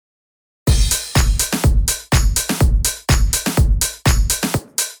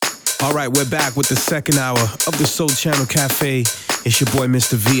All right, we're back with the second hour of the Soul Channel Cafe. It's your boy,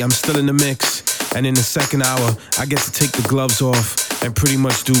 Mr. V. I'm still in the mix. And in the second hour, I get to take the gloves off and pretty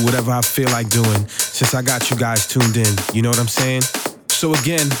much do whatever I feel like doing since I got you guys tuned in. You know what I'm saying? So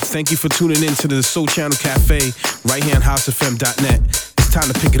again, thank you for tuning in to the Soul Channel Cafe right here on housefm.net. It's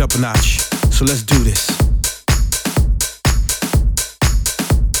time to pick it up a notch. So let's do this.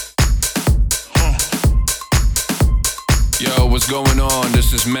 Yo, what's going on?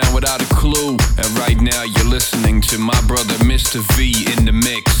 This is Man Without a Clue, and right now you're listening to my brother Mr. V in the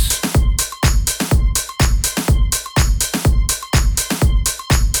mix.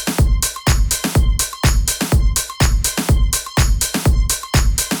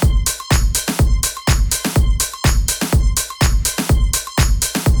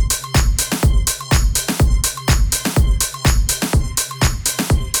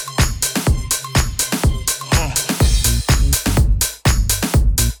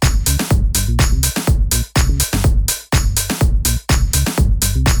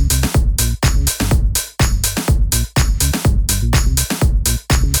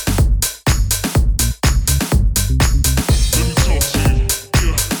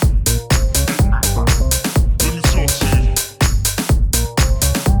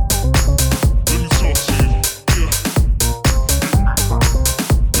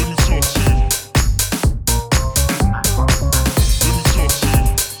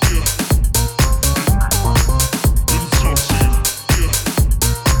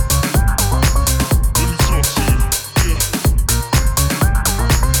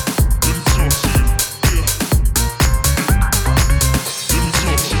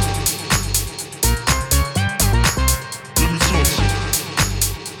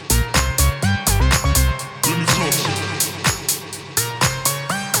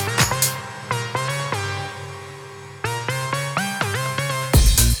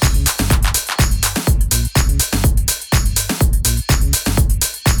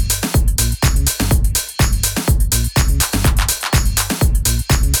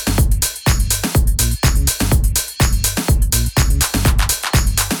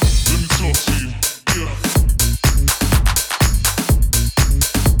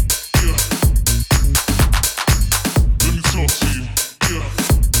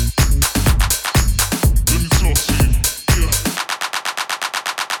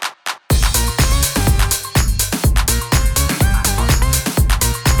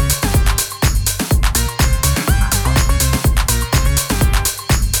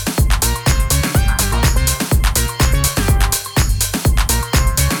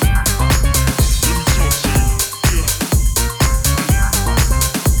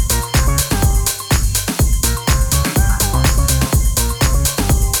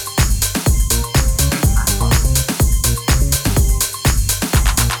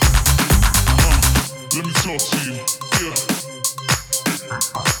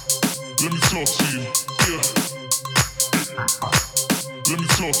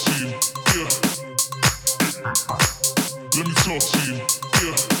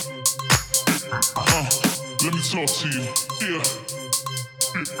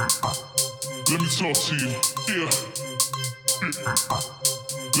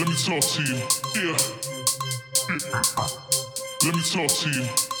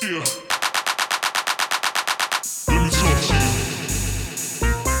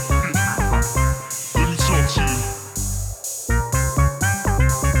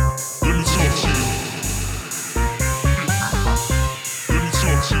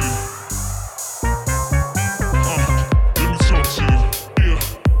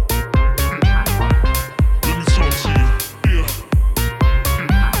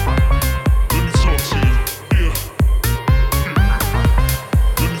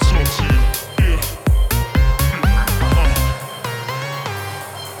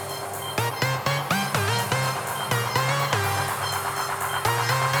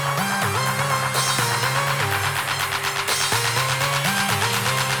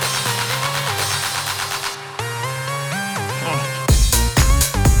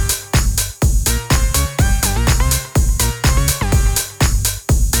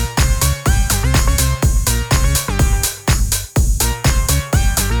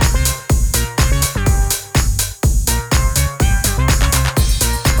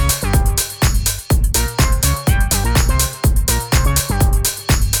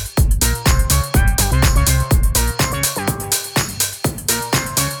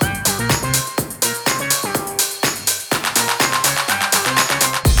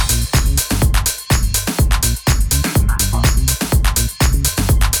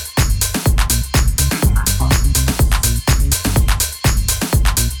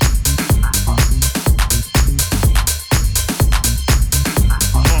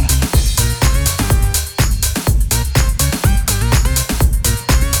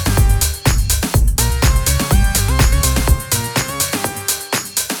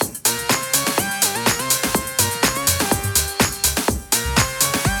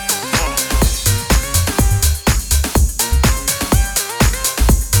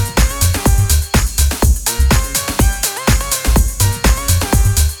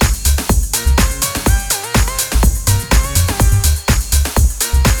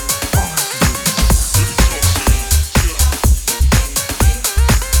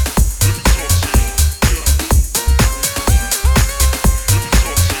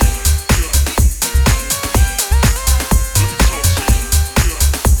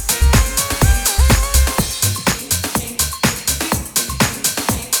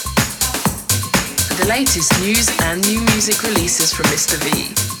 the latest news and new music releases from Mr.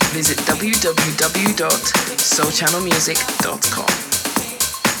 V, visit www.soulchannelmusic.com.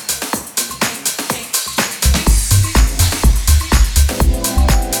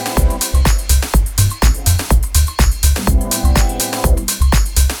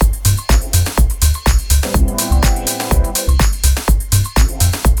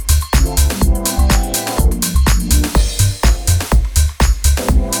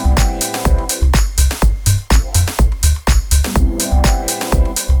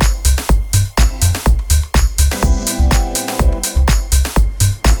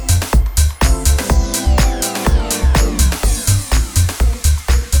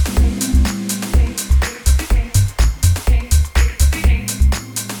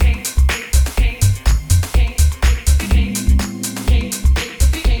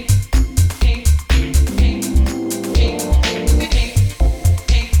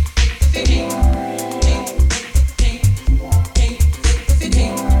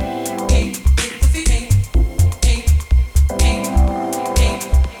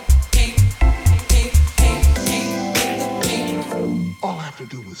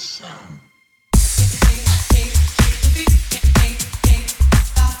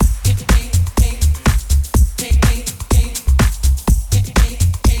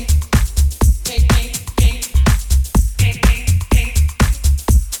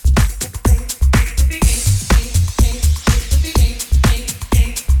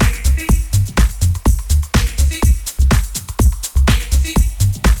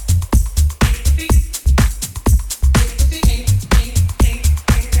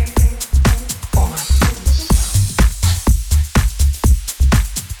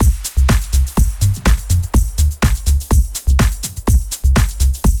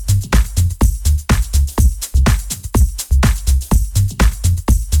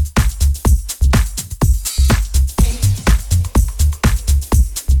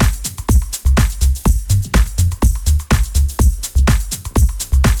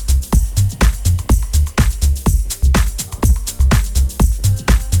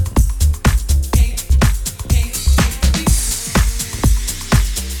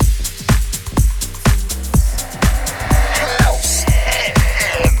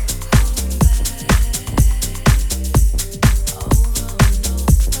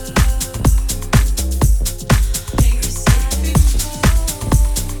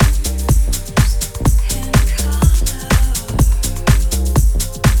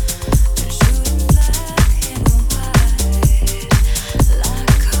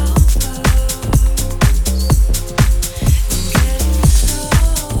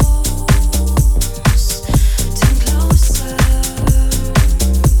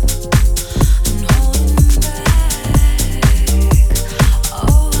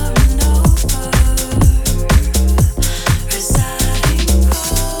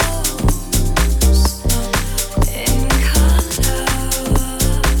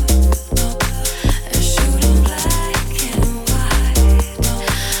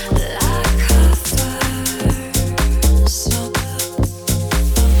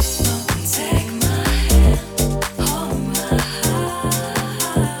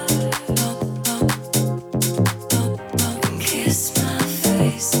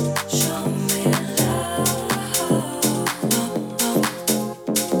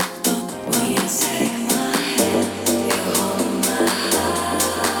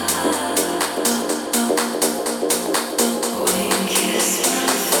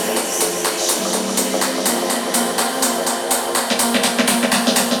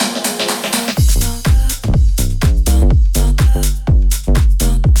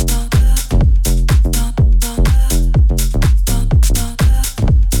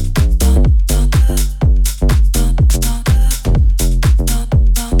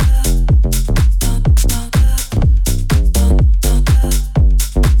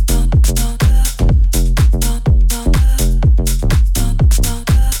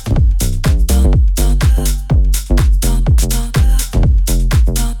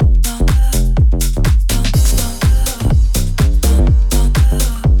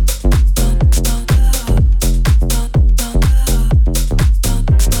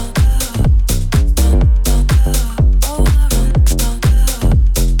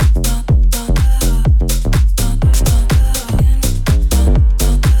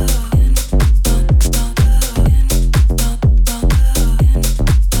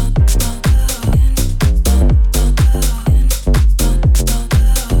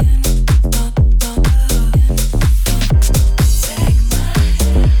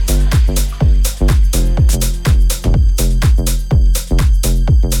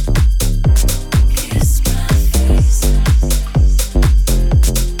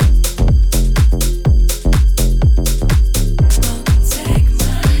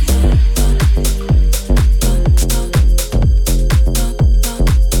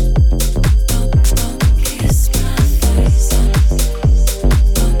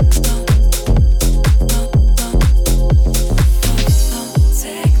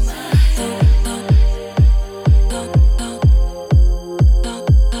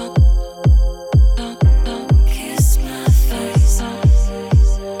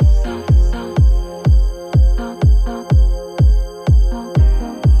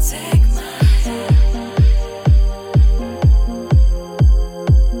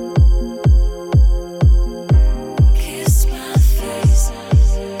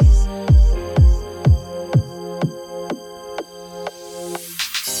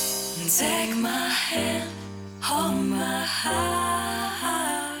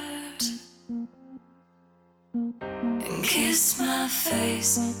 Kiss my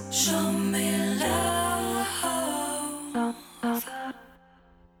face, show me love.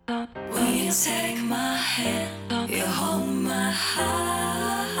 When you take my hand, you hold my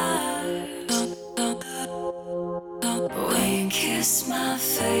heart. When you kiss my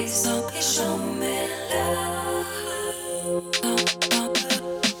face, you show me love.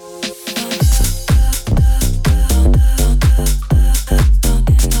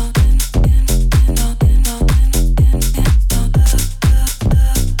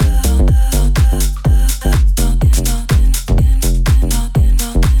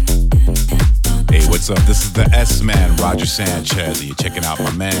 What's up? This is the S-Man, Roger Sanchez, and you're checking out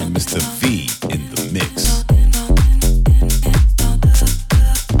my man, Mr. V, in the mix.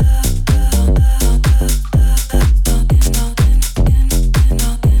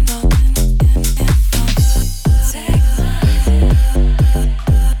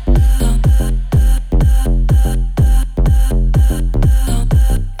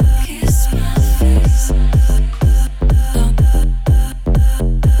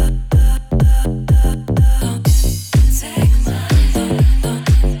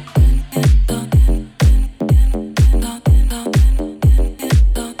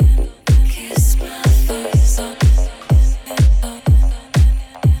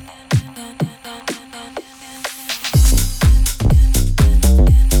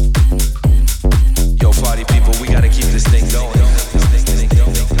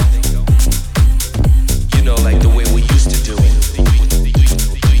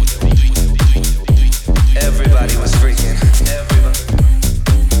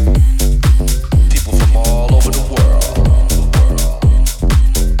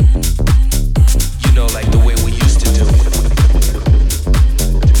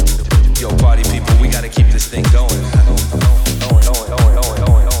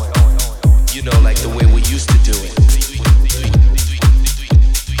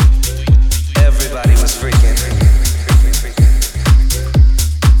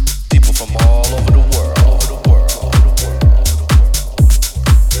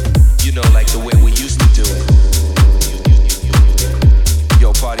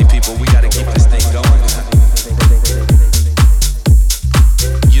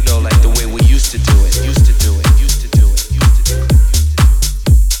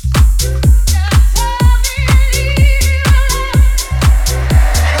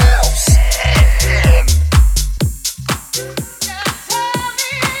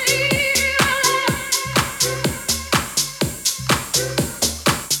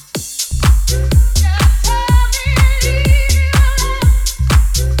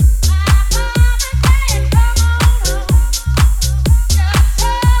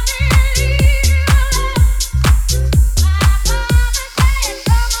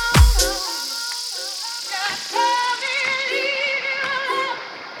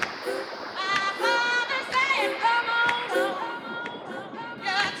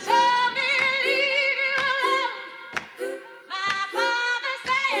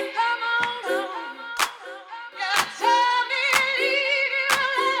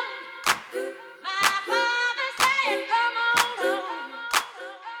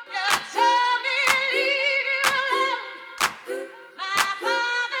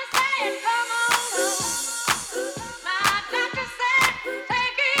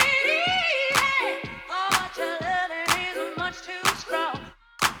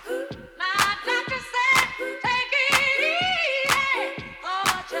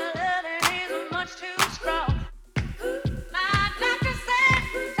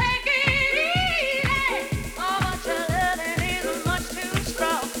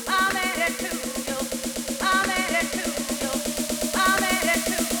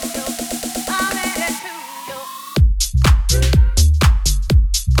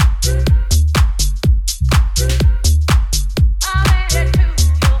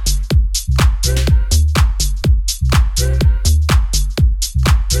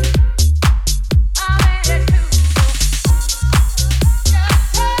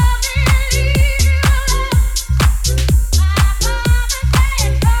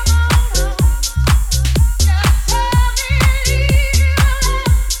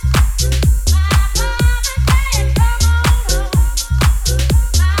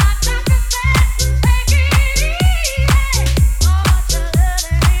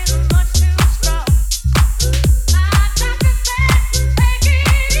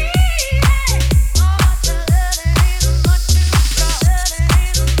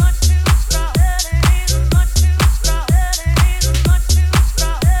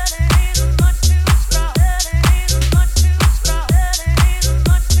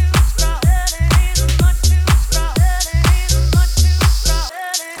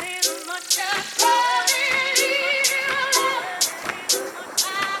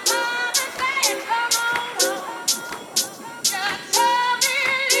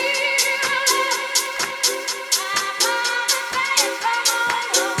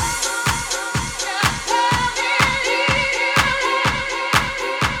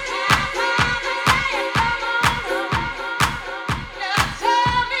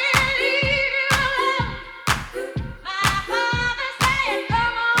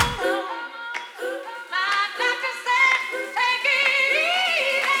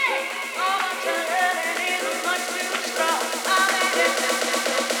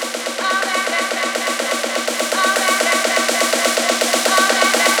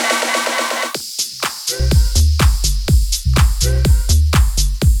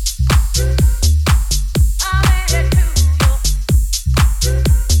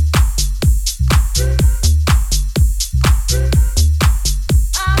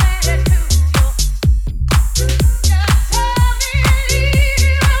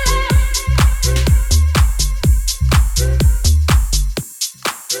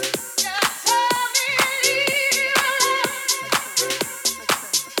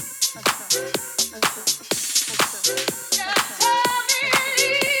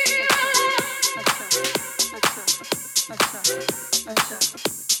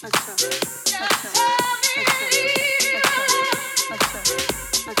 For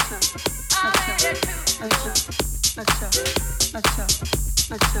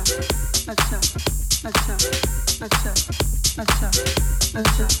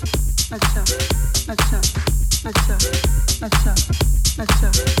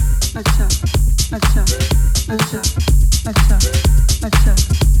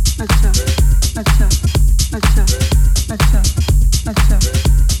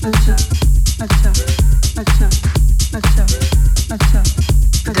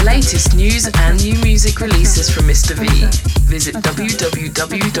the latest news and new music releases from Mr. V, visit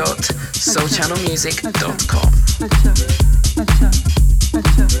www.soulchannelmusic.com.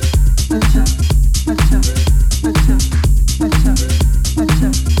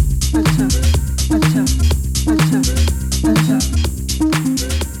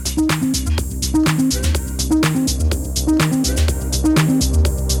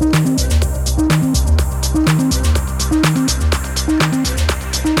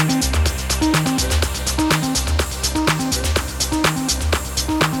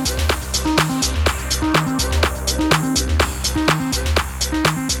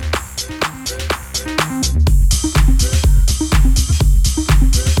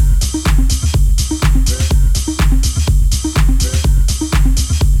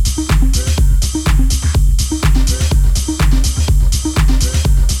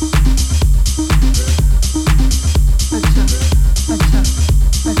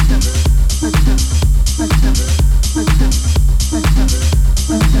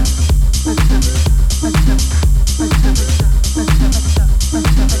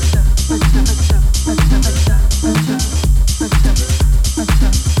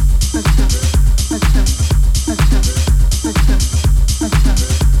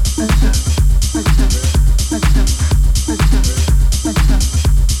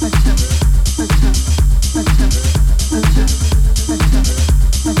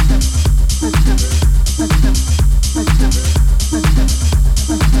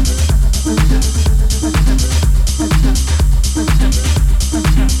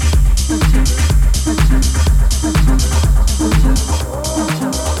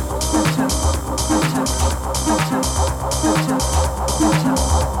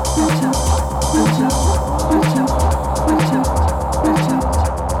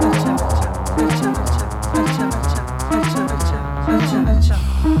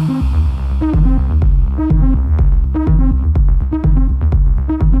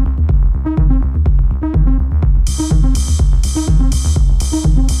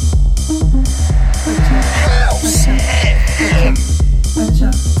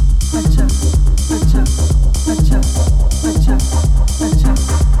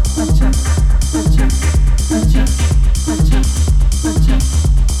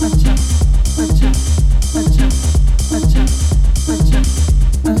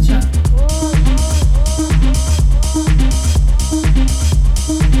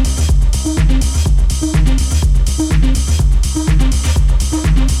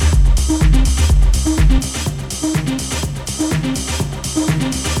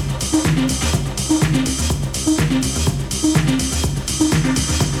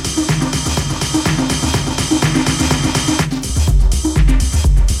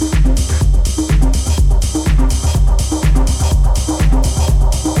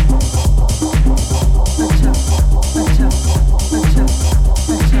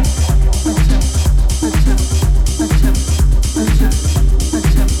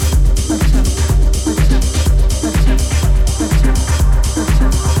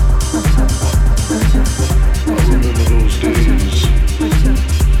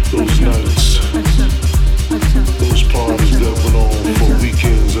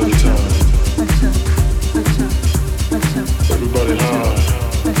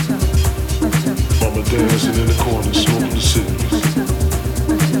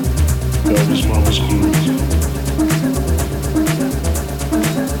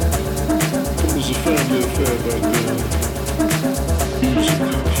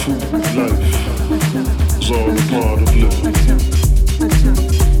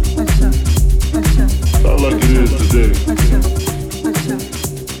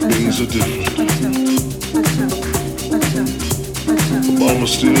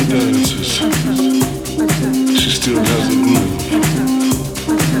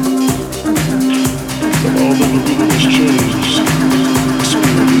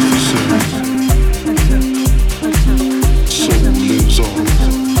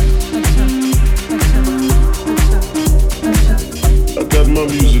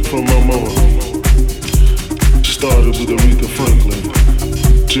 Started with Aretha Franklin,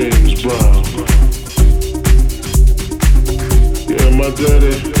 James Brown. Yeah, my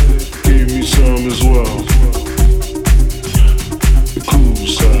daddy gave me some as well. The cool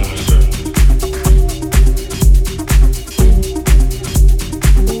side.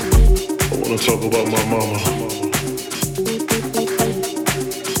 I wanna talk about my mama.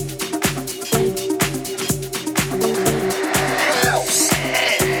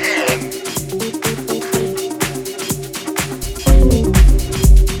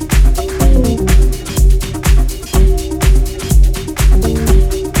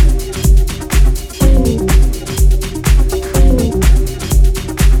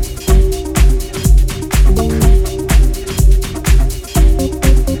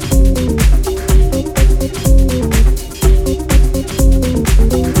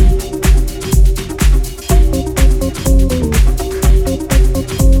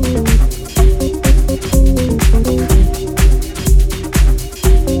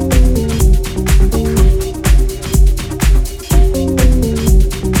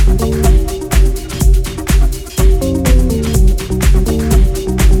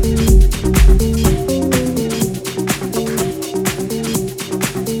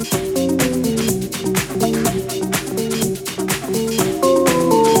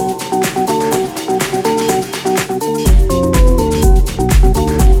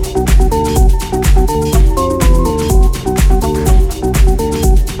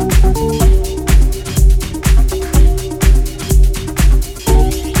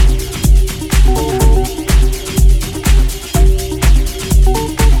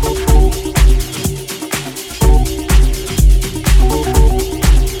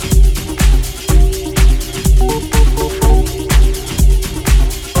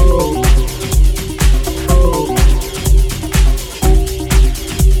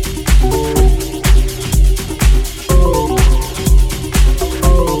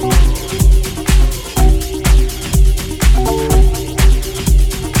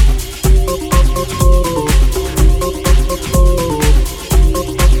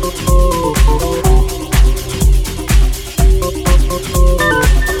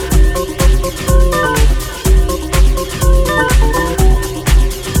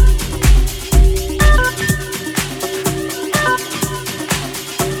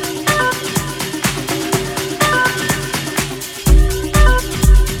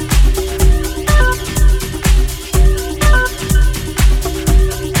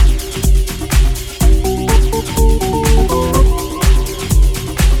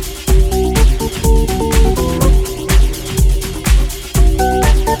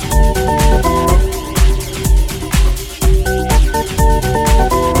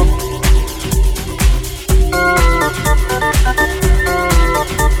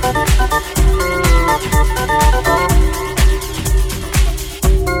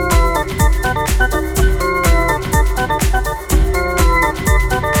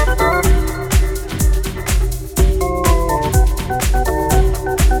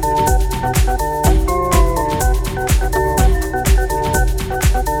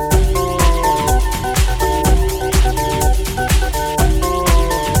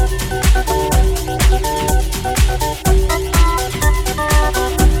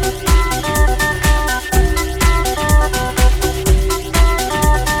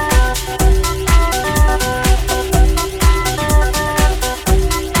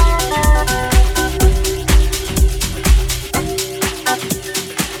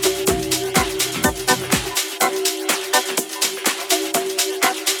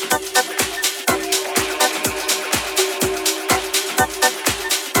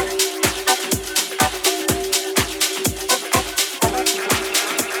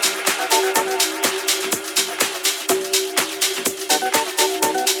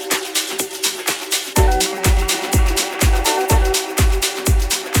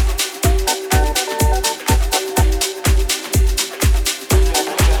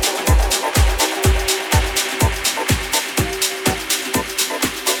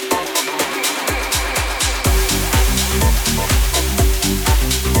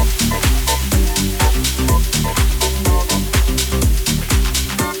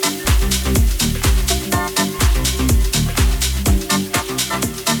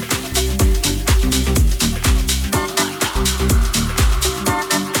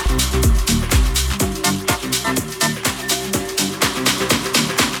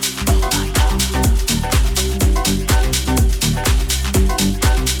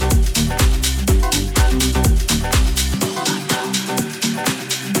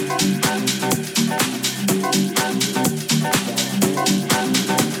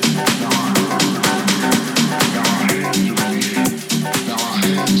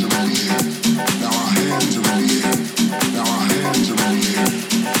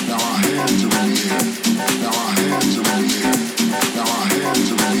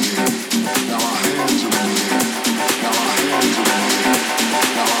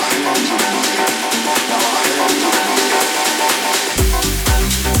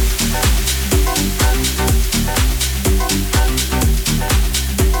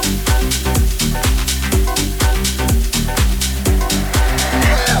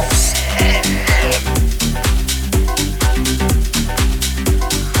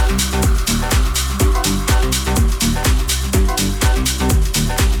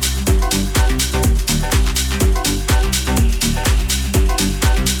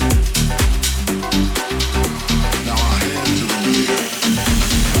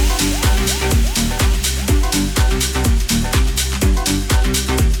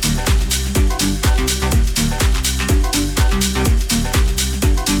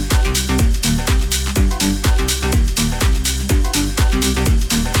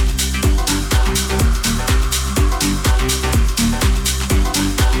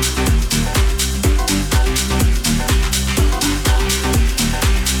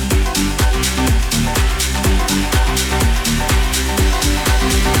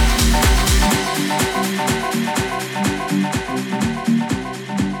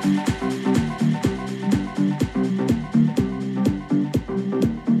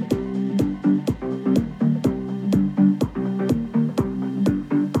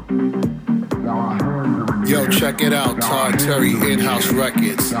 check it out, Todd Terry, In-House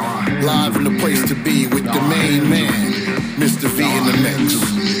Records. Live in the place to be with the main man, Mr. V in the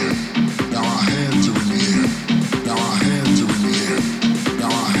mix.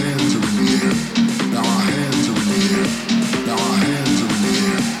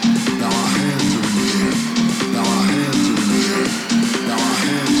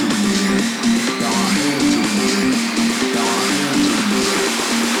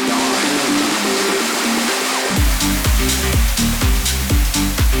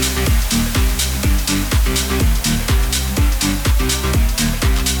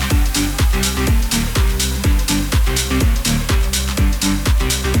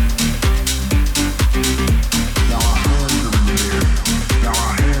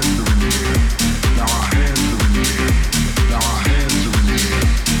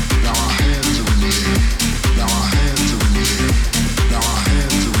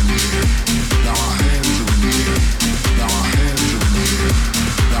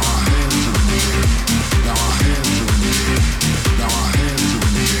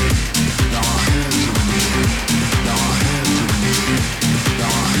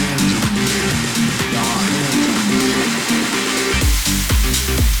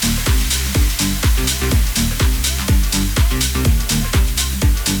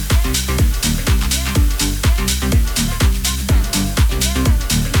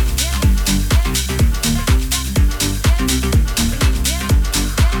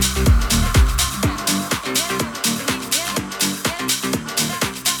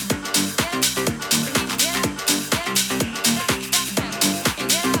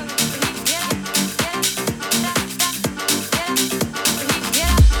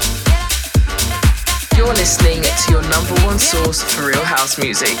 Listening to your #1 source for real house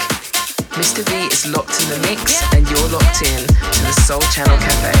music. Mr. V is locked in the mix, and you're locked in to the Soul Channel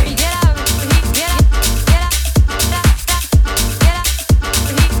Cafe.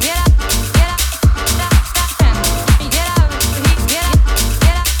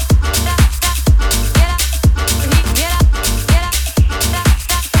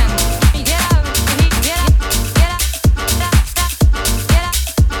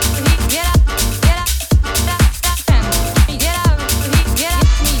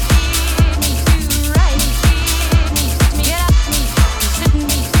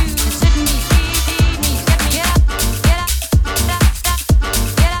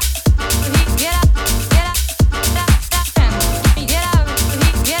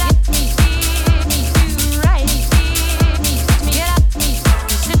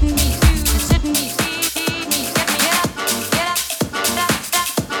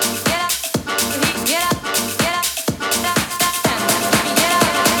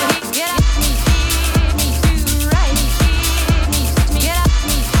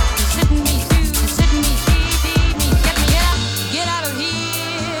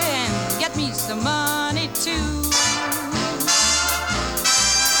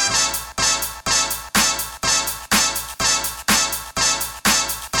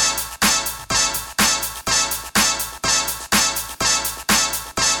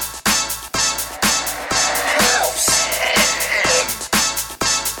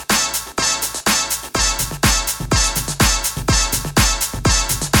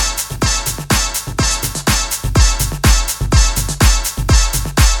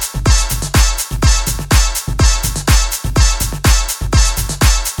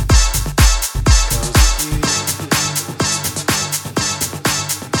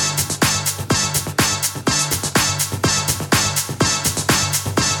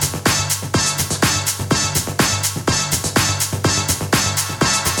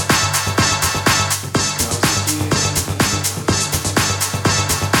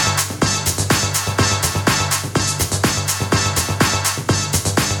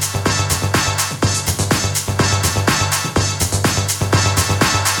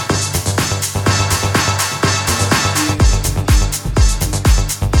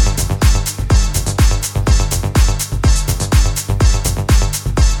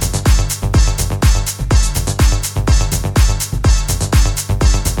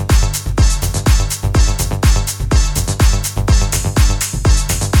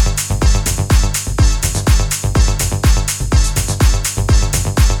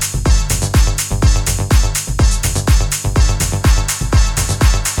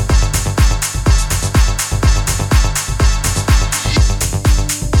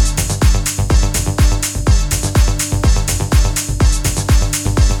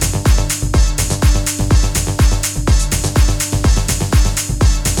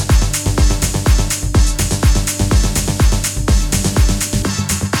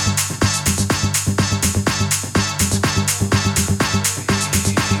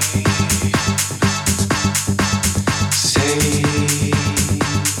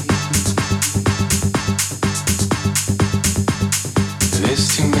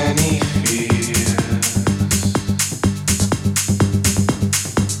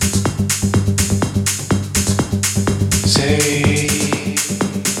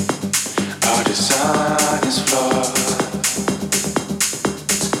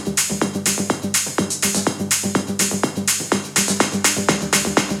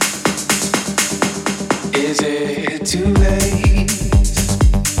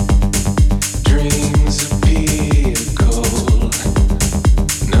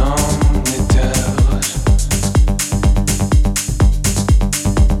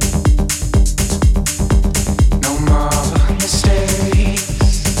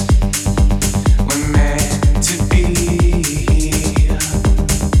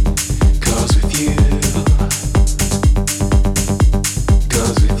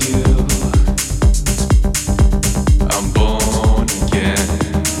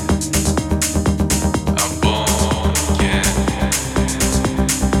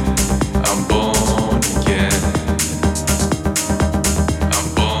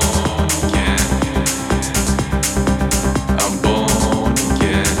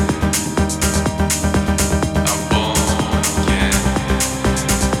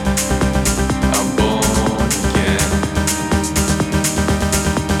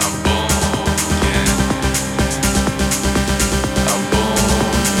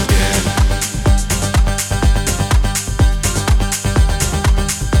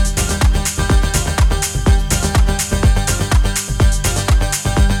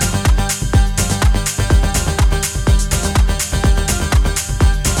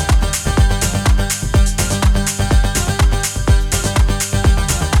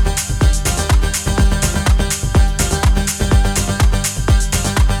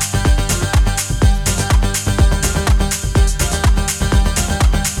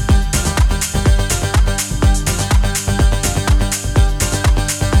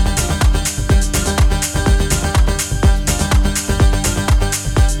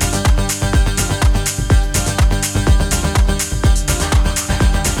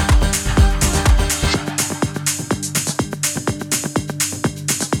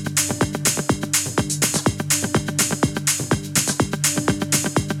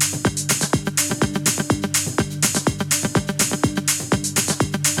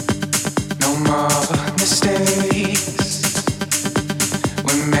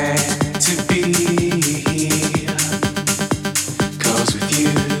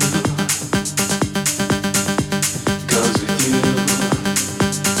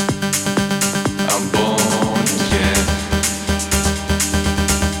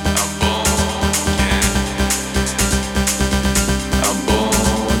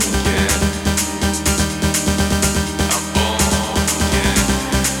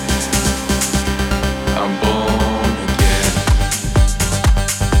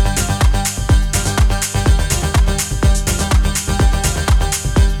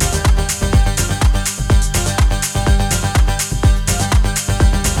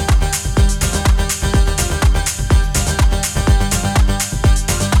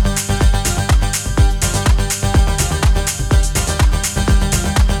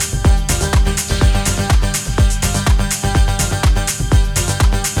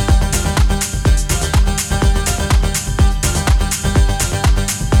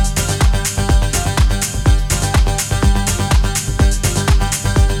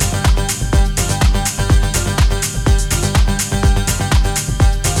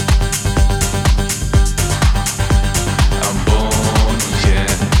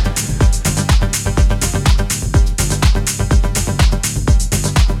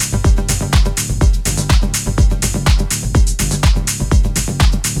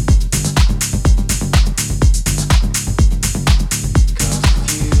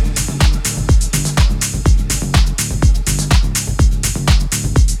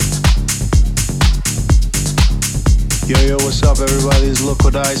 What's up, everybody? It's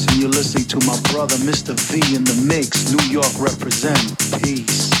Liquid Ice, and you're listening to my brother, Mr. V, in the mix. New York represent.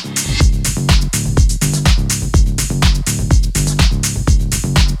 Peace.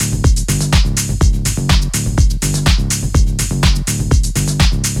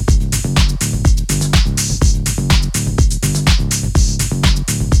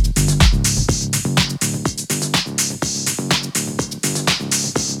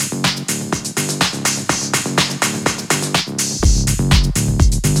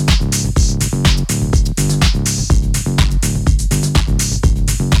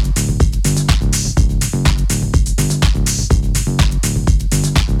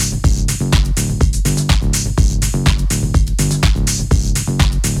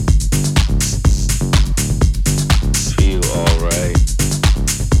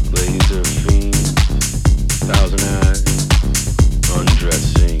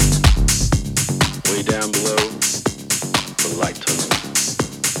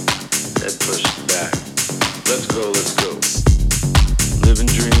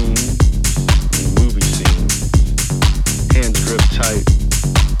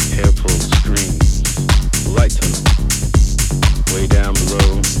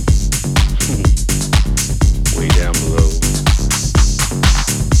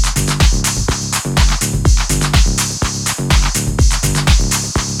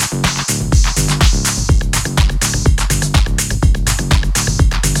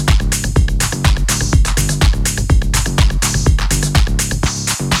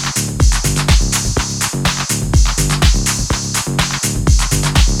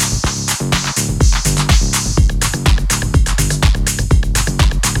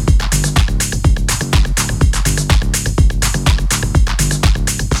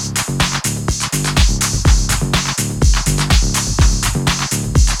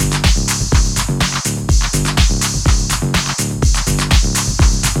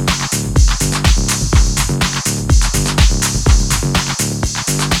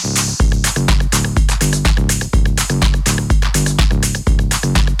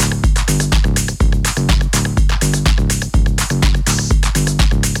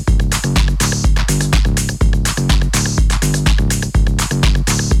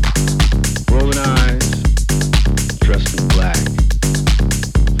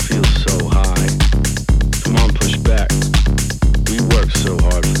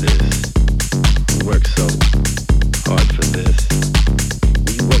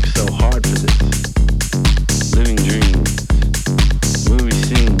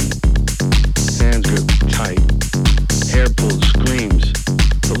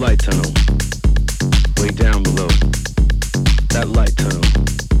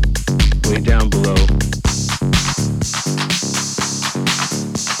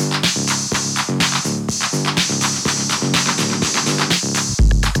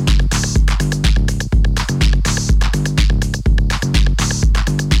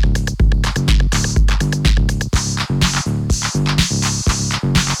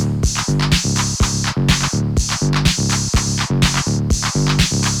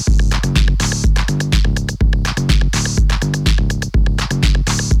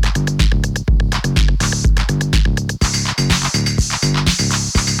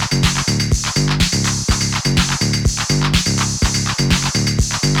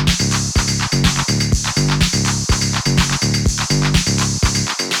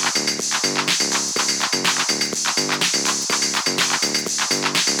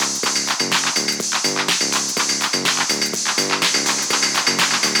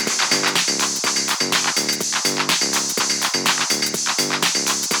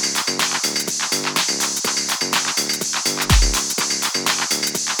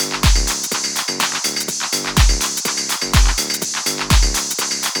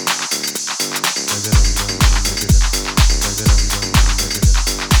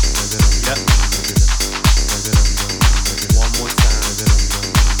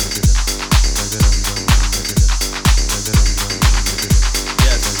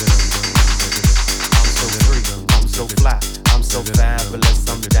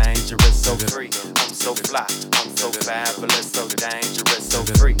 fly, I'm so fabulous, so dangerous, so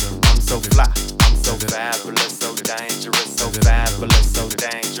free. I'm so fly, I'm so fabulous, so dangerous, so fabulous, so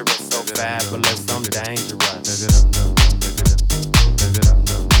dangerous, so fabulous, I'm dangerous.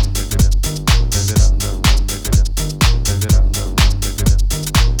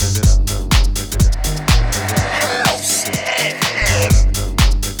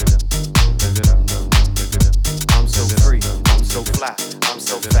 I'm so free, I'm so fly, I'm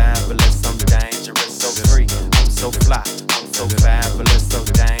so fabulous, I'm dangerous, so free. I'm so fly, I'm so fabulous, so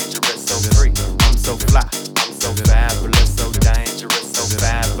dangerous, so free. I'm so fly, I'm so fabulous, so dangerous, so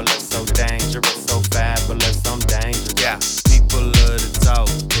fabulous, so dangerous, so fabulous, I'm dangerous. Yeah, people love to talk,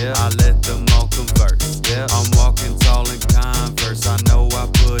 yeah, I let them all converse. Yeah, I'm walking tall in Converse, I know I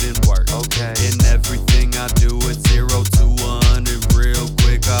put in work. Okay, in everything I do, it's 0 to 100 real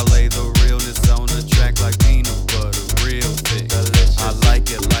quick. I lay the realness on the track like peanut butter, real thick. Delicious. I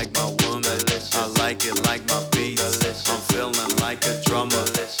like it like my woman, delicious. I like it like my beats. Delicious. I'm feeling like a drummer,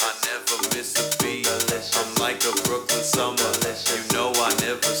 delicious. I never miss a beat. Delicious. I'm like a Brooklyn summer, delicious. You know I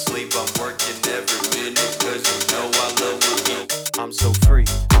never sleep, I'm working every minute, cause you know I love my beat. I'm so free,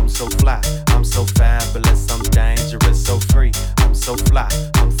 I'm so fly, I'm so fabulous, I'm dangerous, so free. I'm so fly,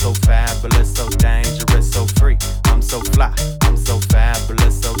 I'm so fabulous, so dangerous, so free. I'm so fly, I'm so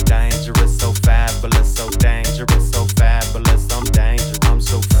fabulous, so dangerous, so fabulous, so dangerous, so fabulous, I'm dangerous. I'm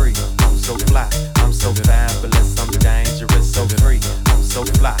so free, I'm so fly, I'm so fabulous, I'm dangerous, so free. I'm so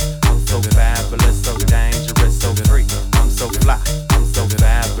fly, I'm so fabulous, so dangerous, so free. I'm so fly, I'm so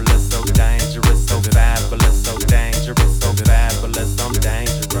fabulous, so dangerous, so fabulous, so dangerous, so fabulous, I'm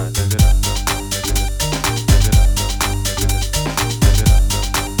dangerous.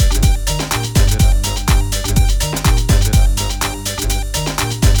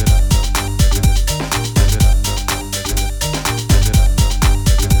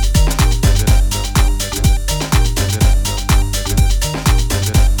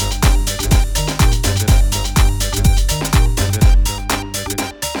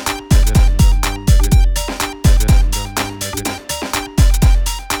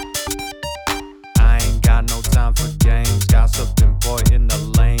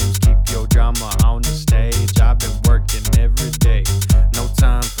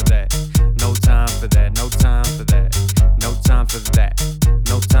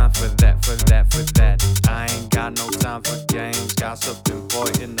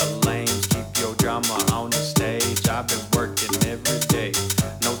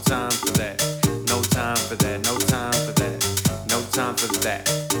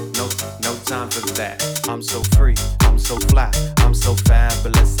 I'm so free, I'm so fly, I'm so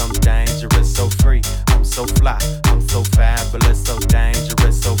fabulous, I'm dangerous, so free. I'm so fly, I'm so fabulous, so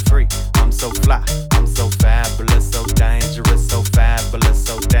dangerous, so free. I'm so fly, I'm so fabulous, so dangerous, so fabulous,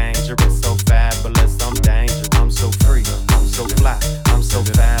 so dangerous, so fabulous, I'm dangerous. I'm so free, I'm so fly, I'm so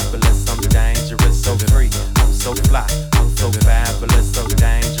fabulous, I'm dangerous, so free. I'm so fly, I'm so fabulous, so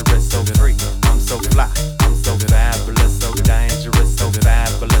dangerous, so free. I'm so fly, I'm so fabulous, so dangerous, so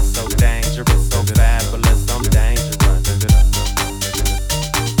fabulous.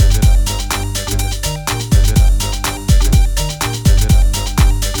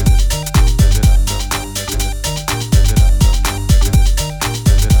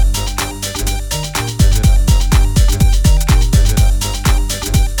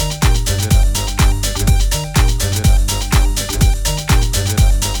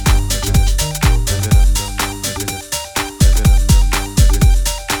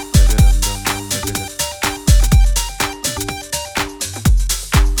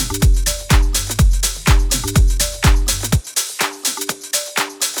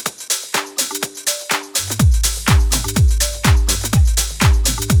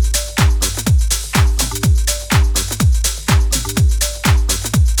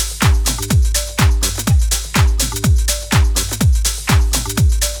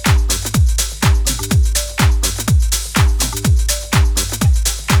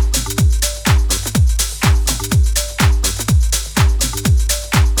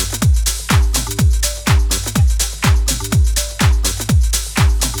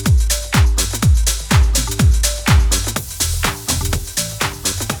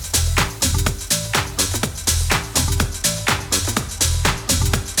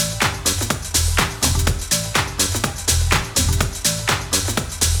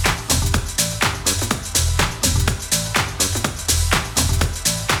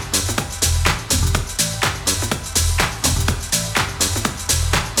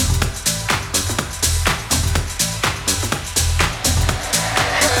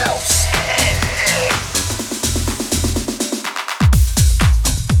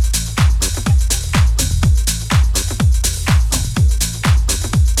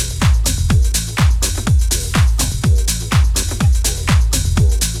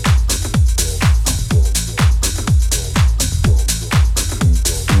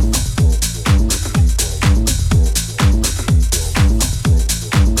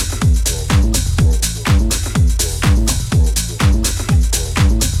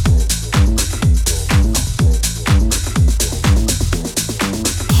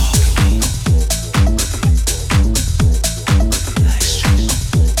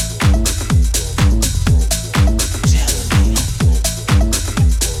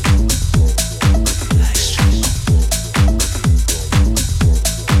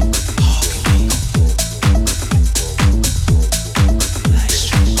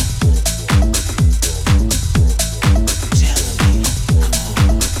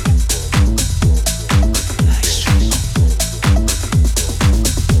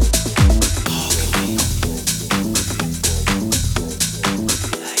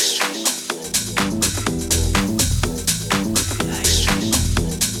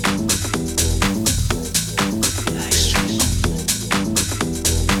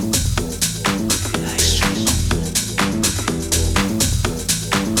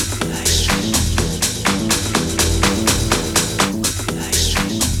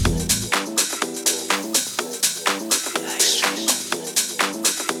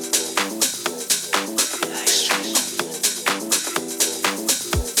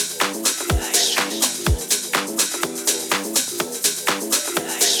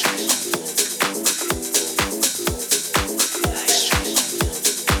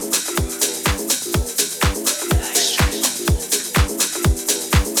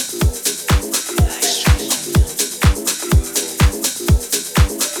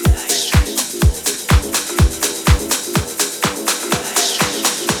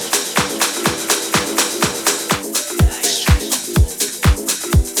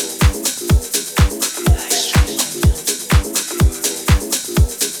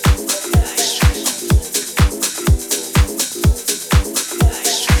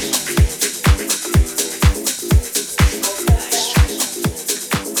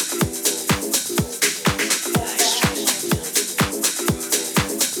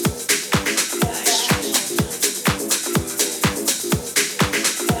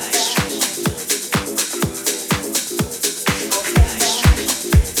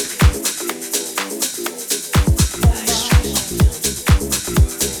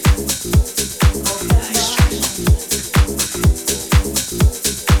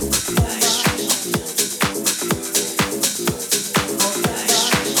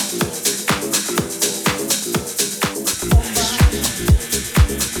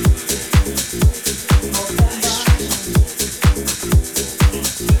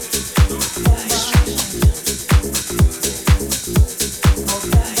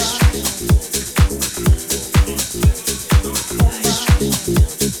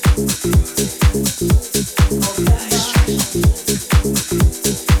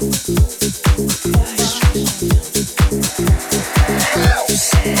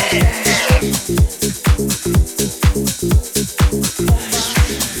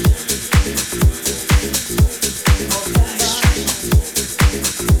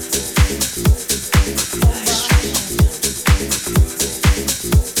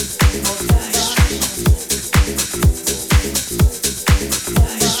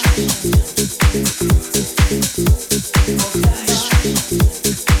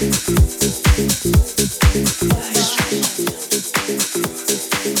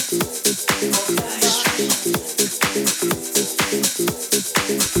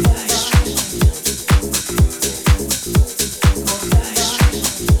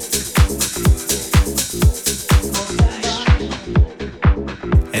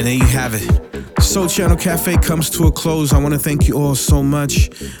 Soul Channel Cafe comes to a close. I want to thank you all so much.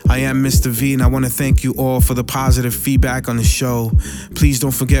 I am Mr. V, and I want to thank you all for the positive feedback on the show. Please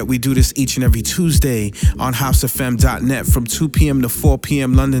don't forget we do this each and every Tuesday on housefm.net from 2 p.m. to 4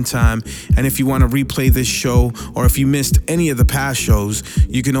 p.m. London time. And if you want to replay this show, or if you missed any of the past shows,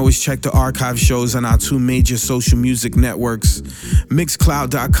 you can always check the archive shows on our two major social music networks,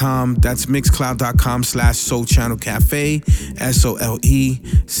 Mixcloud.com. That's Mixcloud.com/Soul Channel Cafe, SoulChannelCafe,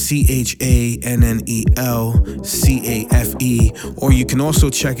 or you can also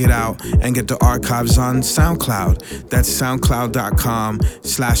check it out and get the archives on SoundCloud. That's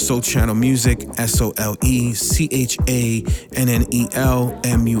SoundCloud.com/Soul Channel Music,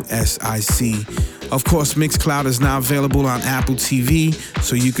 SoulChannelMusic. Of course, Mixcloud is now available on Apple TV,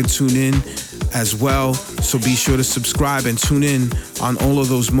 so you can tune in as well. So be sure to subscribe and tune in on all of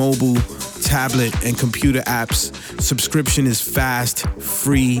those mobile, tablet, and computer apps. Subscription is fast,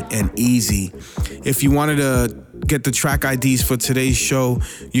 free, and easy. If you wanted to get the track IDs for today's show,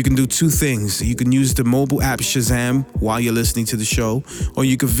 you can do two things. You can use the mobile app Shazam while you're listening to the show, or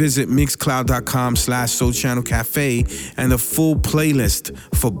you can visit Mixcloud.com/Soul Channel Cafe, and the full playlist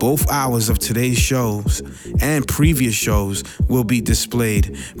for both hours of today's shows and previous shows will be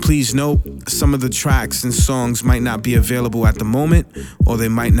displayed. Please note, some of the tracks and songs might not be available at the moment, or they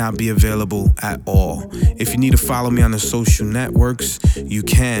might not be available at all. If you need to follow me on the social networks, you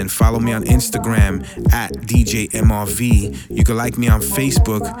can. Follow me on Instagram at DJMRV. You can like me on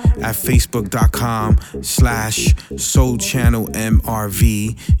Facebook at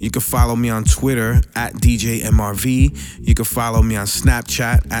facebook.com/SoulChannelMRV. You can follow me on Twitter at DJMRV. You can follow me on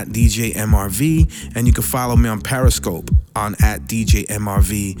Snapchat at DJMRV. And you can follow me on Periscope on at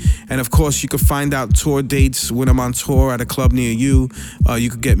DJMRV. And of course, you can find out tour dates when I'm on tour at a club near you. You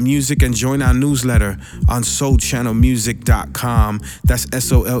can get music and join our newsletter on SoulChannelMusic.com. That's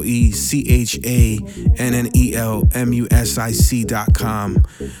SoulChannelMusic.com.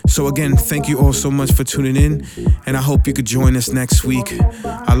 So again, thank you all so much for tuning in, and I hope you could join us next week.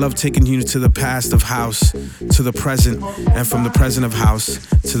 I love taking you to the past of house, to the present, and from the present of house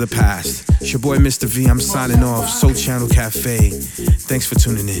to the past. It's your boy Mr. V. I'm signing off. Soul Channel Cafe. Thanks for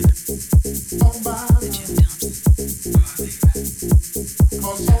tuning in.